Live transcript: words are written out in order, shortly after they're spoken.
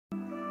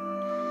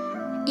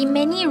In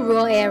many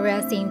rural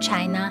areas in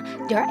China,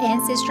 there are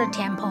ancestor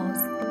temples.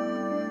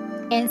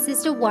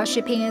 Ancestor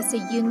worshipping is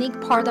a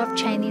unique part of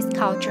Chinese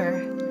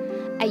culture.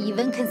 I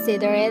even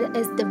consider it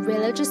as the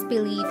religious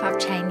belief of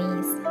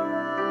Chinese.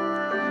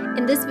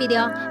 In this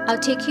video, I'll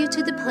take you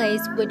to the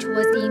place which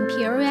was the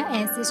Imperial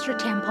Ancestral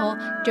Temple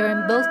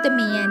during both the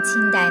Ming and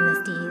Qing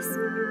dynasties.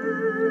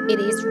 It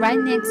is right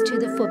next to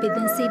the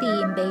Forbidden City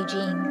in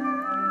Beijing.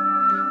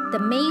 The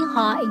main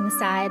hall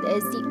inside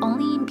is the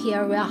only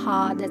imperial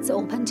hall that's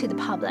open to the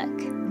public.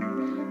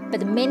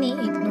 But many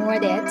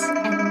ignored it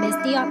and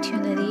missed the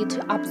opportunity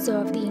to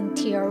observe the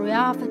interior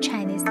of a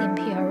Chinese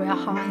imperial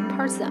hall in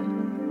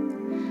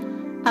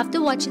person.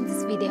 After watching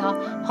this video,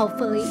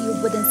 hopefully you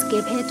wouldn't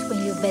skip it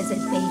when you visit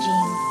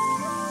Beijing.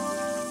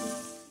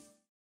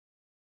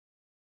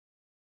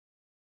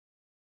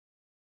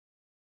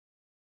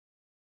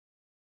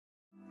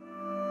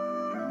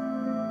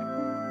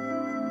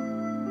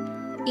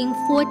 In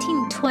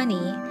 1420,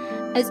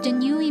 as the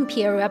new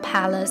imperial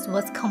palace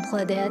was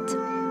completed,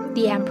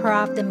 the emperor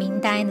of the Ming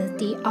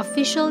dynasty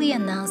officially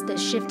announced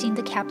shifting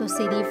the capital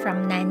city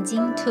from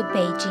Nanjing to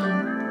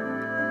Beijing.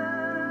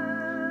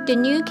 The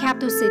new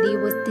capital city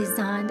was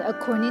designed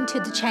according to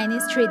the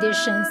Chinese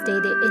tradition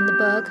stated in the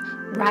book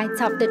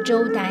Rites of the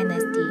Zhou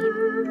Dynasty.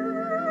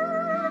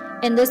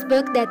 In this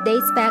book that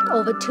dates back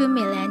over 2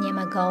 millennia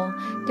ago,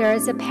 there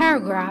is a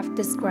paragraph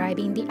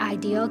describing the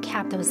ideal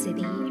capital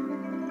city.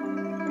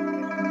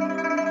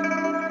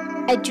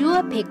 I drew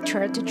a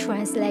picture to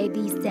translate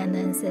these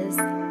sentences.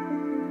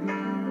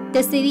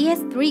 The city has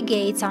 3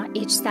 gates on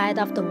each side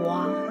of the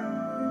wall.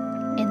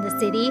 In the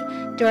city,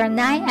 there are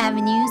 9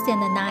 avenues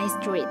and 9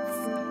 streets.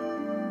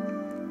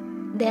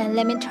 Then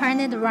let me turn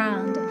it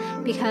around,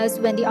 because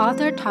when the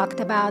author talked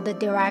about the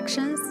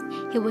directions,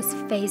 he was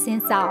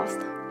facing south.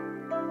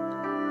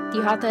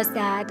 The author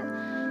said,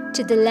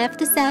 to the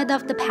left side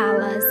of the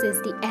palace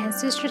is the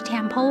ancestral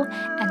temple,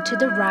 and to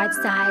the right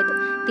side,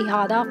 the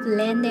hall of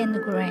land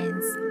and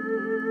grains.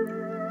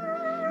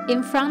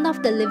 In front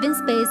of the living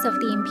space of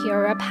the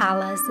imperial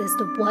palace is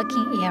the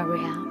working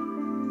area.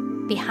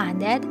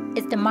 Behind it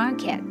is the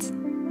market.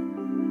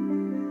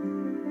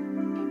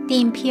 The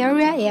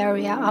imperial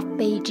area of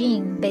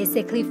Beijing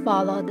basically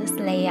followed this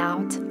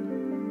layout.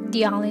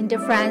 The only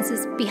difference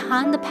is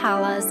behind the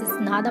palace is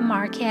not a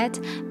market,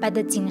 but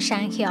the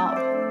Jingshan Hill.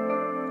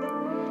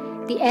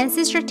 The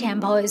ancestral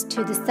temple is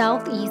to the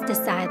southeast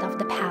side of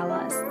the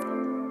palace.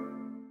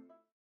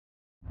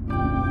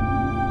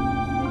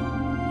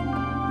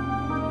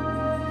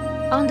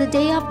 On the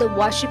day of the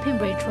worshipping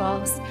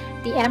rituals,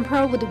 the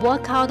emperor would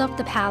walk out of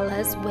the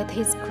palace with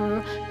his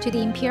crew to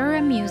the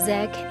imperial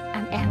music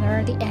and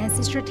enter the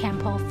ancestral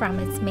temple from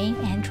its main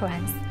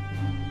entrance.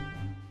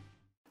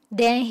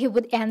 Then he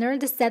would enter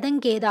the southern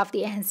gate of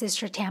the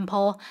ancestral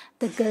temple,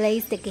 the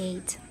glazed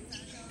gate.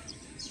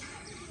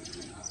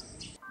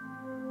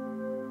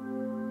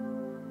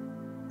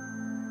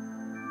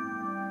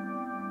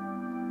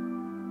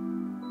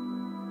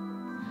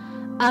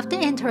 After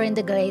entering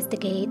the glazed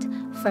gate,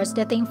 first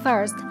thing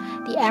first,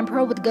 the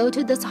emperor would go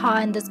to this hall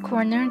in this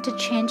corner to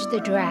change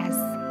the dress.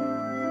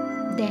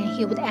 Then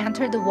he would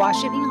enter the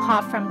worshipping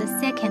hall from the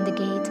second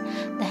gate,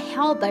 the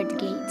halberd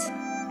gate.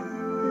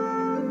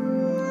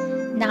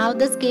 Now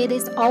this gate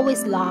is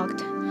always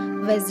locked.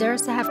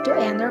 Visitors have to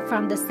enter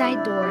from the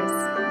side doors.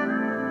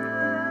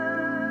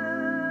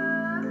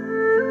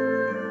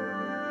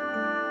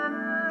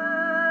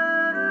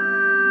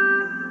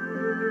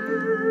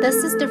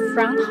 This is the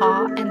front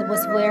hall and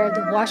was where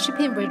the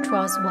worshipping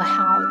rituals were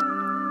held.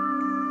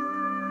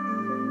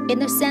 In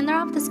the center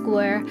of the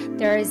square,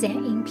 there is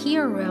an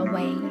imperial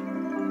way.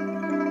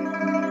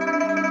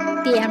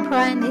 The emperor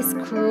and his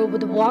crew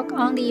would walk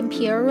on the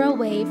imperial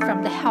way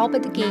from the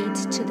halberd gate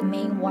to the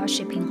main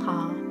worshipping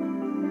hall.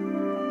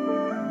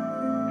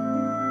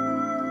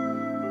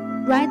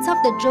 Rites of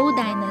the Zhou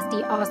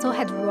dynasty also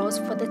had rules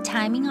for the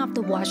timing of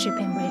the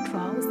worshipping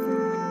rituals.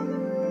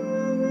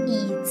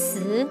 以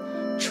慈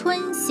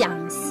春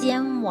享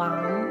先王.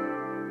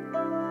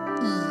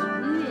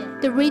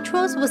 The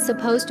rituals were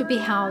supposed to be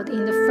held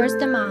in the first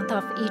month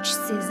of each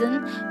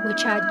season,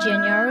 which are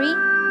January,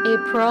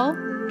 April,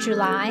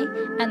 July,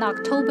 and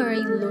October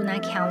in lunar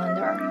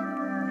calendar.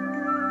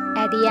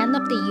 At the end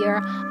of the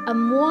year, a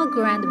more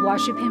grand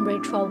worshipping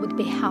ritual would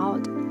be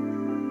held.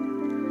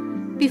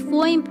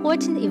 Before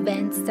important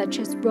events such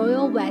as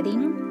royal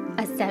wedding,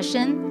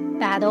 accession,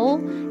 battle,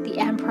 the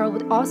emperor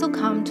would also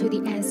come to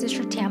the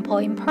ancestral temple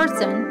in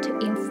person to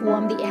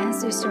inform the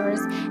ancestors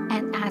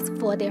and ask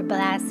for their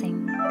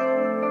blessing.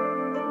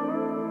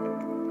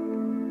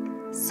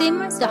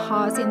 Same as the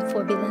halls in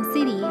Forbidden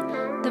City,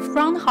 the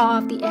front hall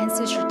of the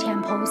ancestral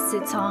temple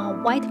sits on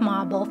a white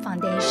marble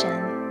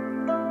foundation.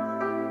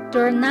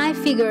 There are 9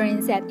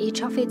 figurines at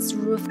each of its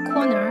roof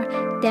corner,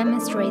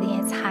 demonstrating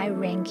its high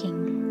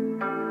ranking.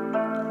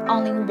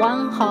 Only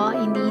one hall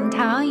in the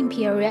entire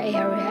imperial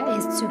area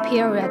is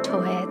superior to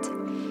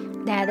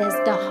it. That is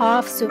the Hall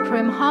of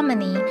Supreme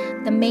Harmony,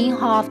 the main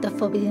hall of the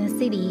Forbidden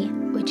City,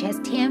 which has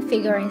 10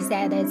 figurines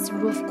at its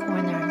roof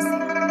corners.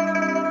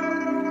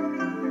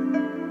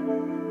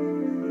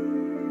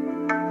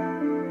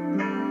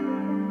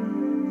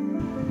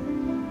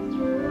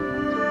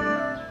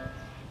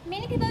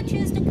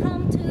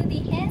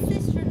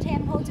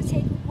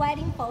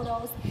 wedding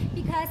photos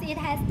because it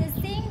has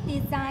the same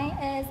design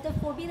as the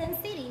Forbidden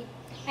City.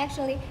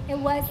 Actually, it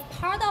was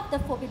part of the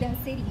Forbidden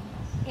City,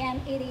 and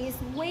it is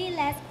way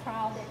less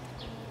crowded.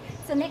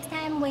 So next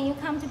time when you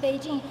come to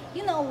Beijing,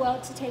 you know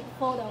where to take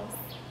photos.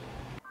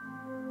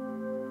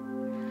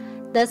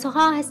 This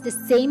hall has the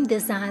same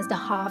design as the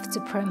Hall of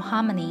Supreme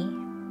Harmony.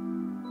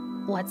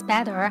 What's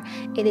better,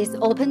 it is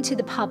open to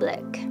the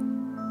public.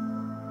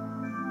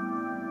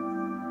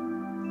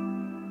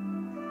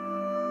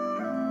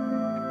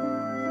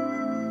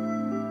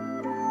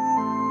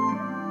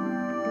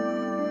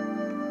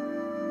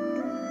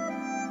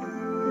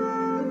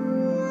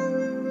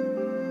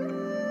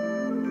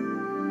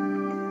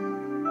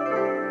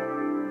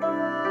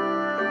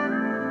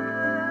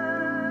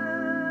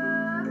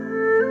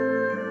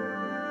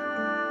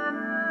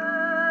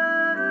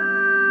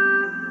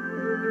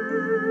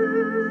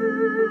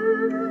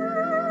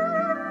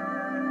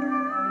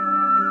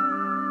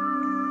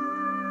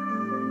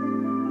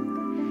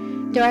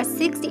 There are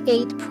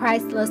 68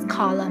 priceless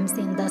columns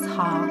in this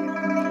hall.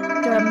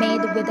 They are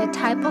made with a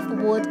type of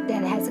wood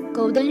that has a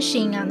golden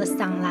sheen on the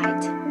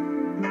sunlight.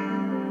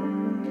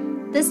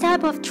 This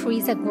type of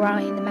trees are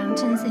grown in the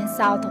mountains in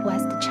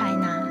southwest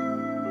China.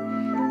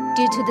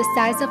 Due to the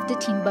size of the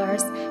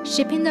timbers,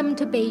 shipping them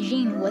to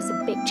Beijing was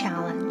a big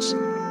challenge.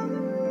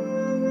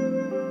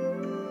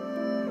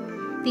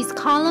 These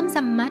columns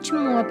are much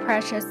more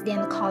precious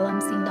than the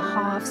columns in the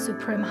Hall of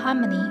Supreme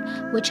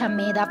Harmony, which are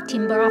made of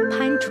timber of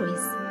pine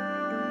trees.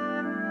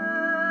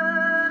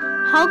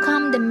 How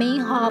come the main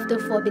hall of the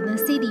Forbidden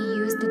City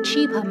used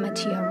cheaper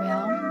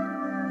material?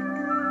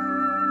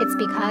 It's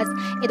because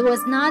it was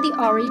not the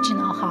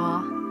original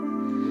hall.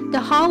 The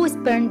hall was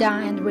burned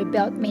down and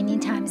rebuilt many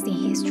times in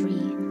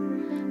history.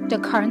 The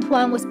current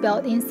one was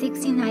built in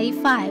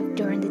 1695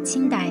 during the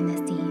Qing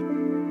dynasty.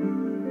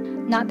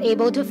 Not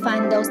able to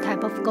find those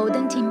type of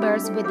golden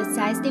timbers with the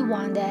size they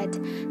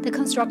wanted, the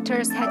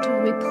constructors had to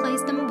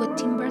replace them with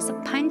timbers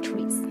of pine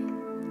trees.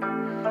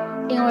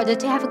 In order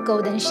to have a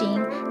golden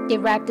sheen, they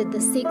wrapped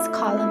the 6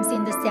 columns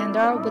in the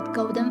center with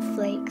golden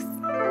flakes.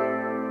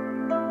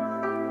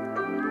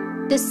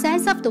 The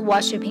size of the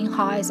worshipping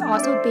hall is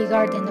also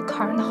bigger than the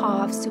current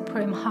Hall of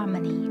Supreme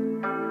Harmony.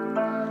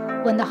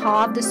 When the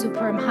Hall of the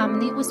Supreme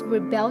Harmony was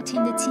rebuilt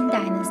in the Qing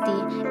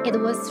dynasty, it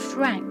was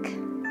shrunk.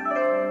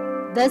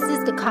 This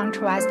is the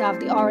contrast of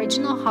the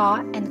original hall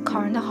and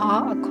current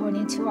hall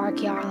according to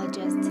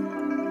archaeologists.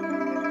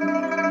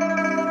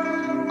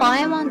 All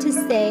I want to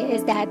say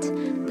is that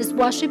this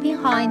worshipping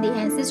hall in the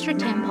Ancestral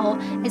Temple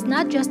is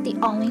not just the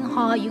only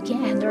hall you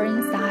can enter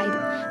inside,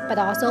 but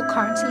also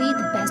currently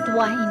the best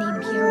one in the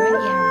Imperial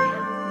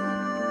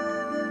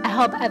area. I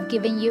hope I've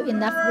given you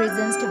enough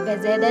reasons to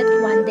visit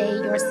it one day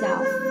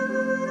yourself.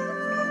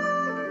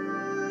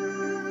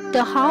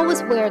 The hall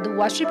was where the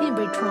worshipping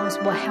rituals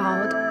were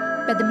held,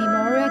 but the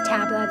memorial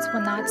tablets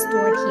were not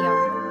stored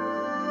here.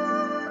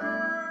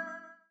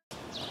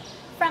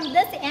 From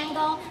this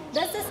angle,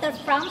 this is the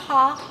front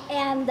hall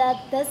and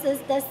this is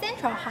the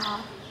central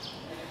hall.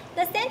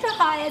 The central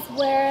hall is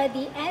where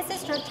the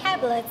ancestral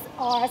tablets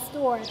are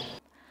stored.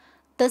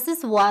 This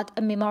is what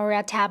a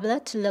memorial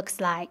tablet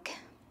looks like.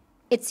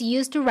 It's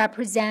used to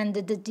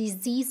represent the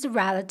deceased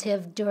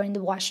relative during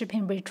the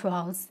worshipping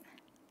rituals.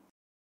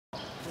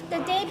 The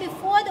day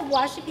before the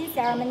worshipping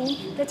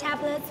ceremony, the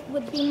tablets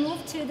would be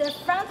moved to the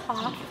front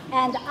hall,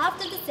 and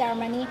after the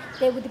ceremony,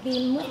 they would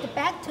be moved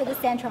back to the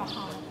central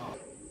hall.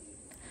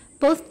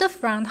 Both the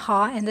front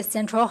hall and the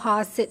central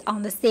hall sit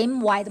on the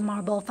same white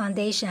marble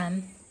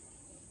foundation.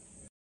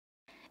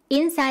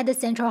 Inside the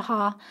central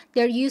hall,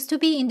 there used to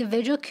be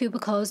individual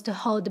cubicles to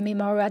hold the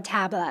memorial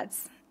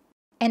tablets.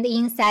 And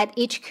inside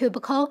each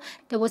cubicle,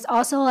 there was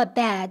also a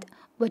bed,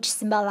 which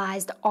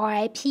symbolized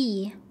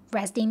RIP,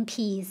 rest in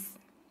peace.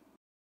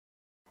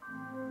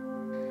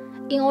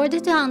 In order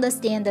to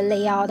understand the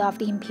layout of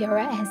the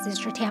Imperial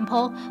Ancestral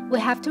Temple, we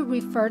have to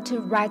refer to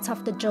rites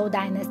of the Zhou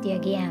dynasty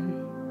again.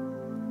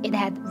 It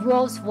had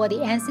rules for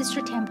the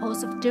ancestral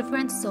temples of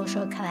different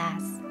social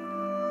class.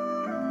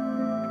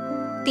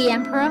 The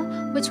emperor,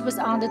 which was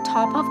on the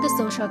top of the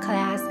social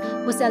class,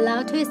 was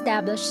allowed to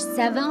establish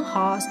 7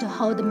 halls to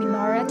hold the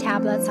memorial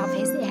tablets of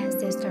his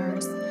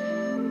ancestors.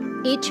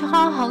 Each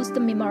hall holds the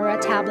memorial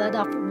tablet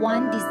of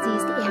one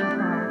deceased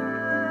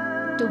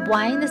emperor. The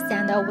one in the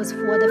center was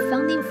for the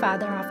founding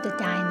father of the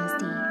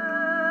dynasty.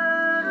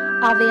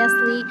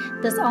 Obviously,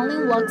 this only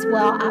works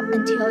well up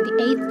until the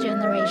 8th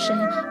generation,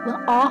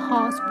 when all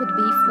halls would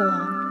be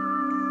full.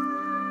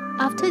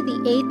 After the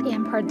 8th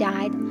emperor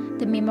died,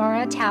 the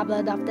memorial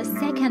tablet of the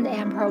 2nd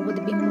emperor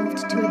would be moved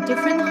to a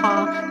different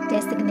hall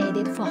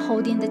designated for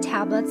holding the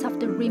tablets of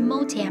the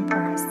remote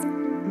emperors.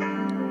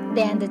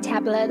 Then the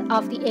tablet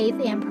of the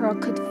 8th emperor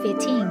could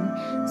fit in,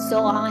 so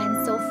on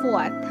and so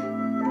forth.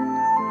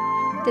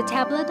 The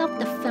tablet of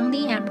the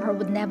founding emperor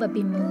would never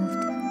be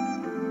moved.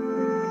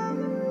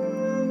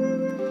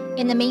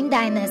 In the Ming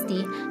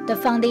Dynasty, the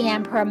founding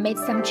emperor made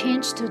some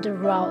change to the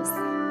rules.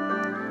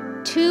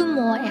 2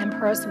 more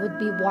emperors would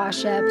be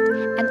worshipped,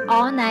 and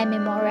all 9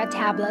 memorial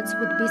tablets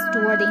would be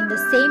stored in the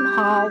same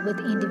hall with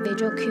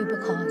individual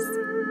cubicles.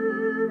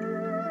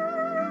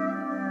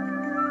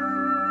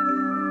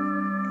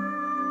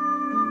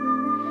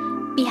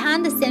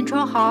 Behind the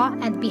central hall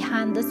and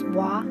behind this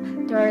wall,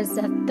 there is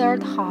a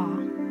third hall.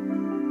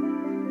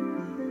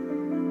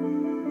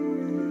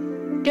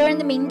 During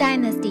the Ming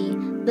Dynasty,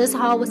 this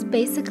hall was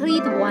basically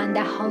the one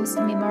that hosts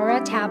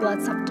memorial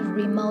tablets of the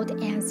remote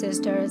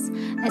ancestors,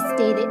 as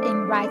stated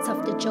in rites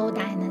of the Zhou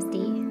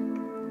Dynasty.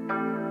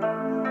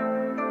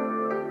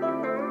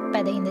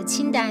 But in the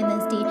Qing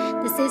Dynasty,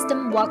 the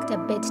system worked a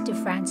bit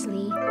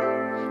differently.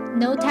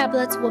 No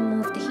tablets were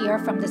moved here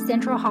from the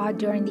central hall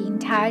during the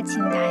entire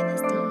Qing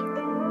Dynasty.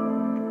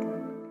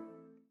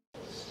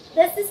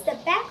 This is the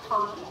back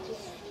hall.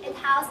 It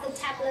housed the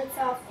tablets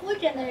of 4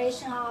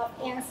 generations of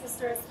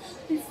ancestors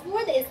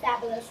before the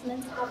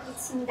establishment of the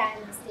Qing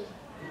Dynasty.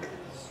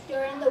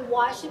 During the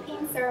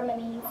worshipping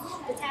ceremonies,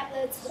 the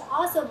tablets would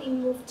also be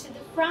moved to the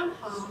front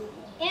hall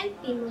and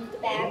be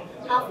moved back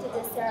after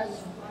the ceremony.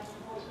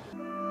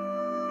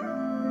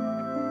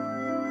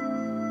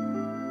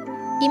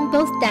 In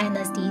both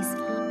dynasties,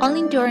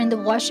 only during the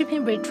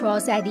worshipping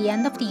rituals at the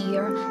end of the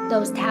year,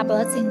 those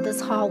tablets in this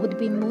hall would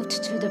be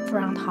moved to the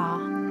front hall.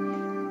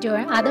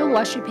 During other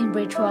worshipping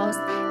rituals,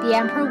 the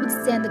emperor would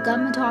send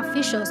governmental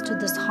officials to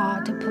this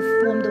hall to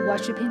perform the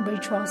worshipping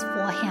rituals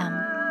for him.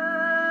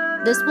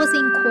 This was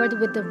in accord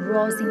with the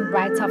rules and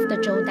rites of the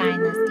Zhou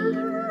Dynasty.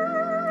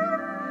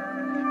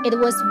 It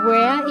was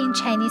rare in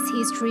Chinese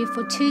history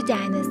for 2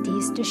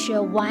 dynasties to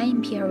share one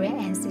Imperial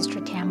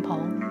Ancestral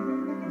temple.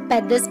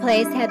 But this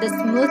place had a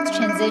smooth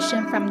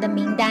transition from the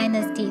Ming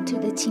Dynasty to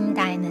the Qing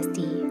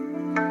Dynasty.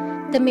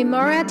 The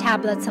memorial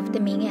tablets of the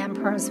Ming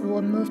emperors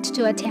were moved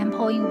to a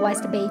temple in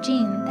West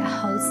Beijing that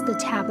hosts the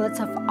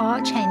tablets of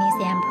all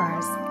Chinese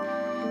emperors.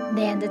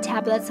 Then the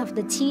tablets of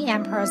the Qing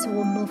emperors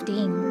were moved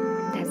in.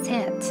 That's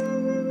it.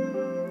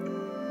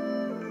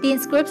 The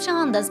inscription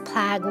on this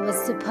plaque was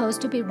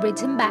supposed to be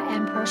written by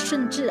Emperor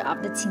Shunzhi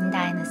of the Qing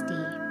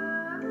Dynasty.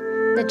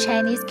 The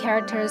Chinese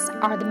characters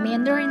are the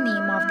Mandarin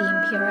name of the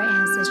Imperial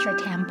Ancestral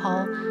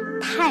Temple,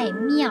 Tai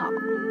Miao.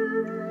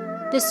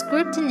 The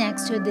script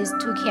next to these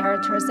 2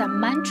 characters are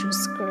Manchu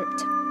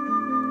script.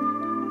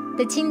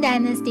 The Qing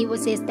Dynasty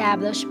was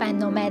established by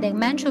nomadic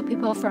Manchu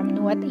people from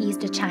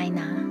northeast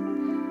China.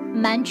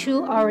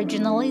 Manchu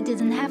originally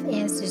didn't have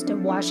ancestor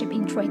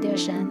worshipping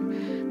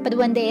tradition, but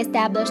when they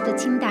established the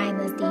Qing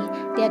Dynasty,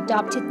 they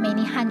adopted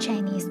many Han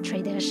Chinese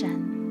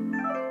tradition.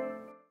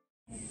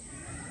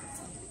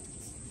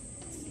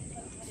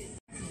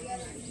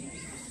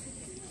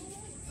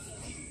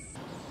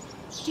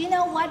 Do you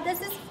know what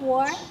this is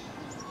for?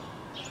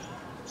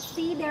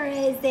 See, there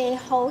is a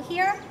hole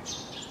here.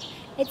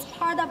 It's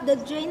part of the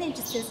drainage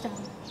system.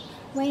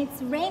 When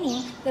it's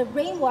raining, the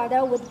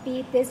rainwater would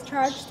be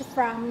discharged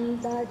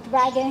from the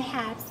dragon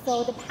head,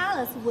 so the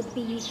palace would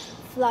be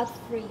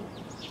flood-free.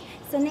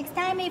 So next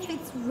time if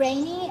it's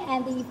raining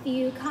and if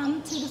you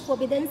come to the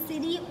Forbidden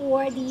City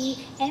or the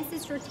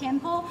Ancestral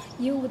Temple,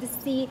 you would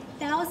see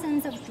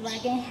thousands of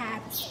dragon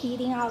heads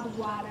spitting out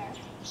water.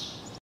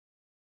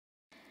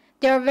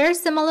 They are very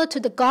similar to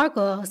the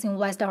gargoyles in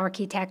Western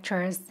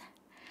architectures.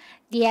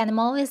 The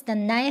animal is the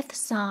 9th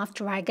son of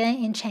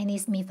dragon in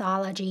Chinese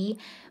mythology,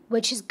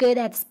 which is good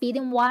at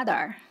spitting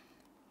water.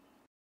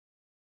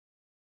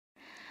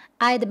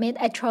 I admit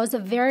I chose a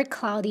very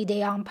cloudy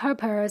day on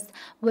purpose,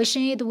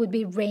 wishing it would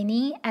be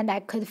raining and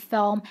I could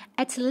film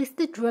at least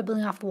the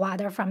dribbling of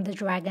water from the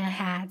dragon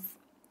heads.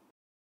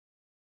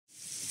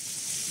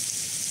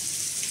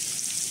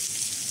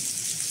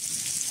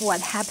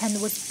 What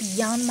happened was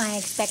beyond my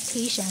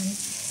expectation.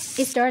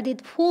 It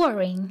started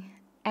pouring,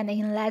 and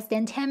in less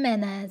than 10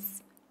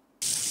 minutes,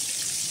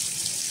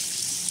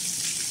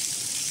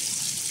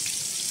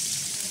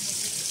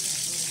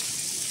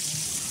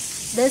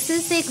 this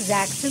is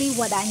exactly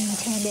what I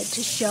intended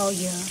to show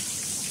you.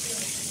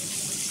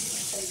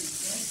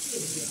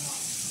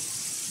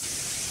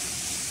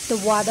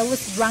 The water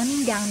was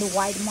running down the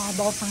white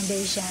marble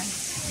foundation.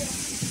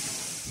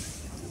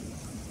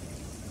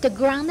 The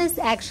ground is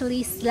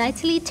actually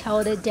slightly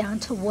tilted down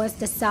towards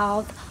the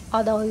south,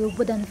 although you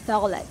wouldn't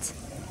feel it.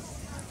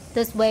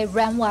 This way,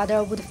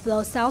 rainwater would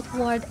flow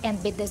southward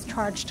and be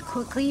discharged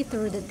quickly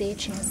through the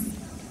ditches.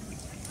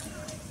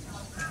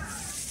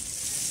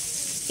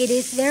 It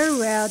is very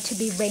rare to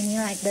be raining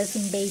like this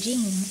in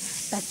Beijing,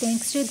 but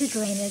thanks to the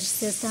drainage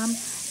system,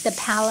 the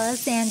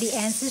palace and the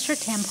ancestral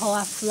temple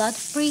are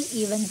flood-free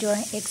even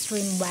during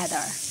extreme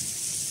weather.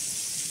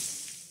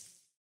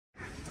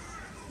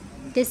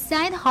 The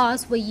side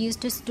halls were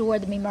used to store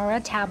the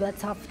memorial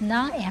tablets of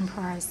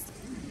non-emperors.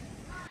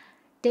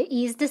 The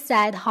east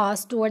side hall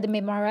stored the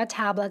memorial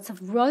tablets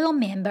of royal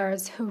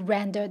members who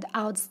rendered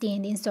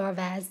outstanding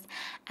service,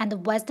 and the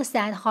west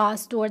side hall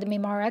stored the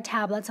memorial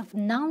tablets of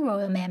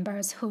non-royal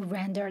members who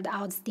rendered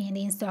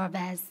outstanding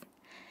service.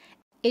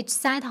 Each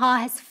side hall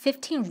has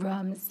 15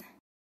 rooms.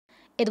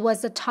 It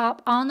was a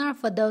top honor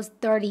for those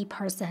 30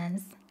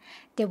 persons.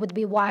 They would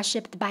be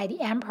worshipped by the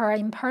emperor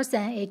in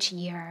person each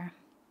year.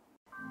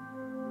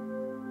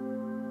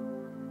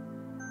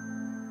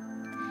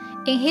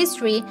 In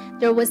history,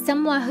 there was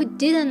someone who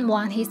didn't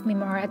want his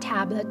memorial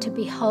tablet to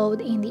be held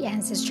in the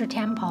ancestor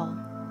temple.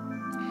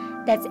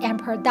 That's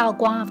Emperor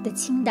Daoguang of the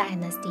Qing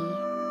dynasty.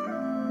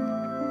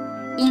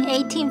 In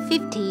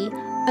 1850,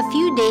 a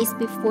few days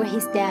before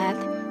his death,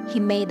 he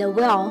made a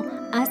will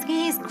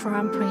asking his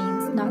crown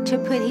prince not to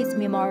put his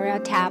memorial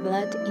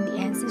tablet in the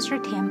ancestor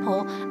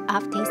temple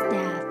after his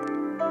death.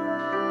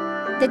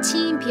 The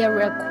Qing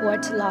Imperial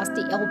Court lost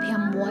the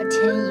Opium War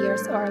 10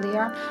 years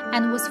earlier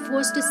and was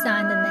forced to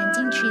sign the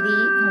Nanjing Treaty,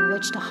 in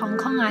which the Hong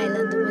Kong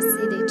island was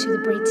ceded to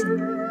Britain.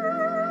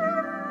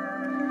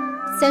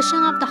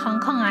 Cession of the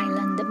Hong Kong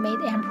island made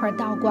Emperor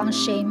Daoguang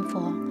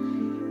shameful.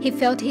 He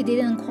felt he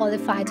didn't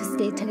qualify to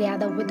stay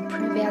together with the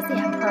previous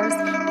emperors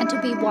and to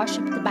be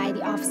worshipped by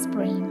the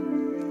offspring.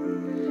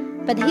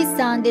 But his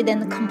son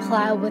didn't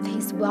comply with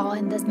his will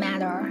in this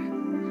matter.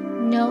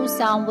 No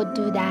son would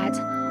do that,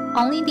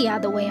 only the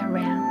other way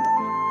around.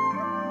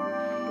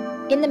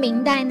 In the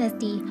Ming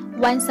Dynasty,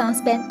 one son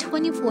spent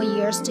 24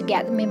 years to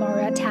get the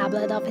memorial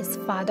tablet of his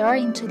father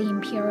into the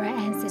Imperial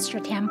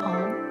Ancestral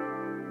temple.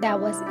 That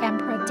was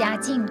Emperor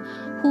Jiajing,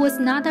 who was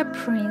not a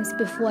prince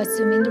before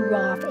assuming the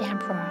role of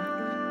emperor.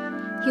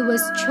 He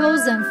was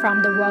chosen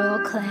from the royal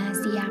clan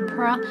as the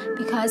emperor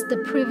because the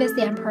previous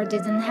emperor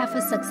didn't have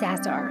a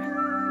successor.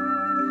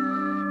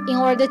 In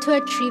order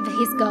to achieve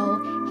his goal,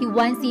 he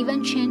once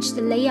even changed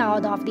the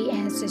layout of the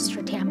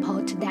ancestral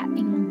temple to that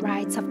in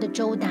rites of the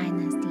Zhou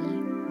dynasty.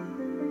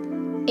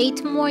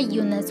 8 more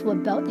units were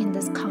built in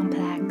this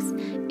complex,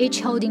 each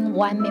holding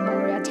one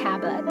memorial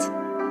tablet.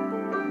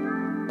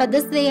 But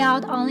this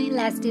layout only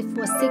lasted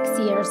for 6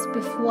 years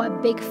before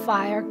a big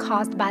fire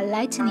caused by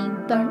lightning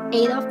burned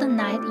 8 of the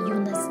 9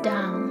 units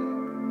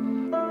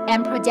down.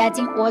 Emperor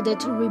Jiajing ordered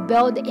to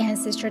rebuild the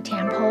ancestral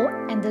temple,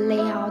 and the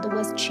layout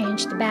was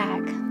changed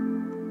back.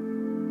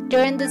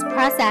 During this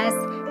process,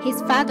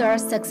 his father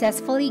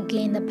successfully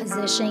gained a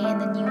position in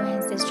the new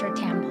ancestral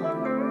temple.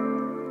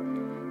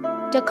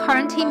 The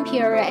current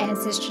Imperial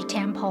Ancestral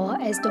Temple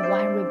is the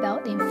one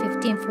rebuilt in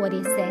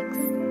 1546.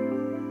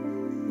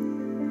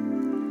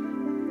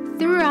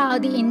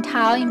 Throughout the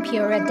entire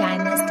imperial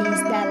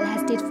dynasties that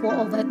lasted for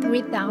over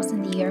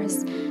 3,000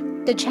 years,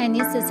 the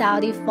Chinese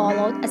society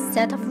followed a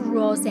set of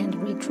rules and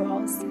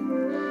rituals.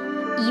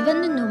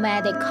 Even the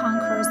nomadic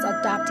conquerors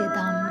adopted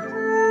them.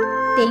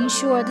 They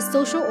ensured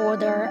social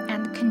order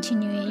and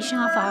continuation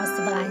of our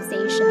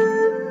civilization.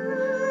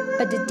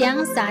 But the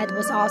downside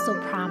was also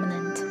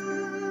prominent.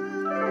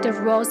 The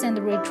rules and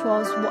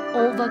rituals were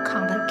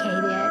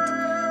overcomplicated.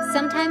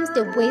 Sometimes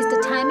they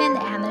wasted time and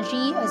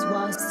energy as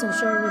well as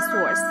social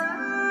resource.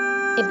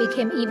 It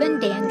became even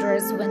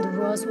dangerous when the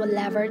rules were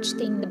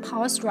leveraged in the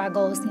power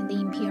struggles in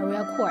the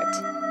imperial court.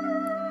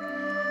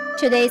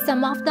 Today,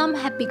 some of them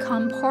have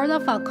become part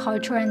of our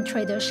culture and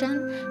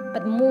tradition,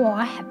 but more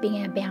have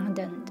been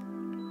abandoned.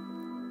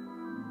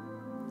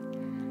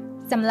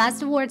 Some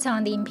last words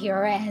on the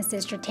Imperial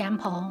Ancestral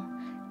Temple.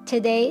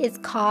 Today it's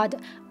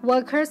called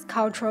Workers'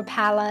 Cultural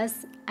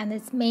Palace, and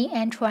its main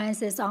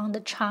entrance is on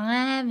the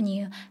Chang'an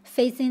Avenue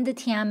facing the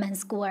Tiananmen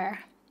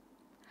Square.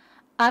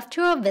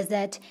 After a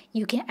visit,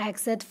 you can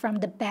exit from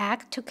the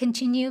back to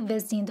continue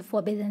visiting the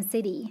Forbidden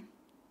City.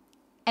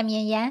 I'm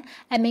Yan Yan.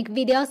 I make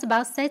videos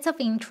about sites of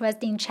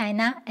interest in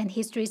China and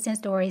histories and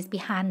stories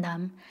behind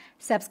them.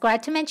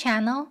 Subscribe to my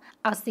channel.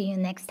 I'll see you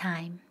next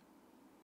time.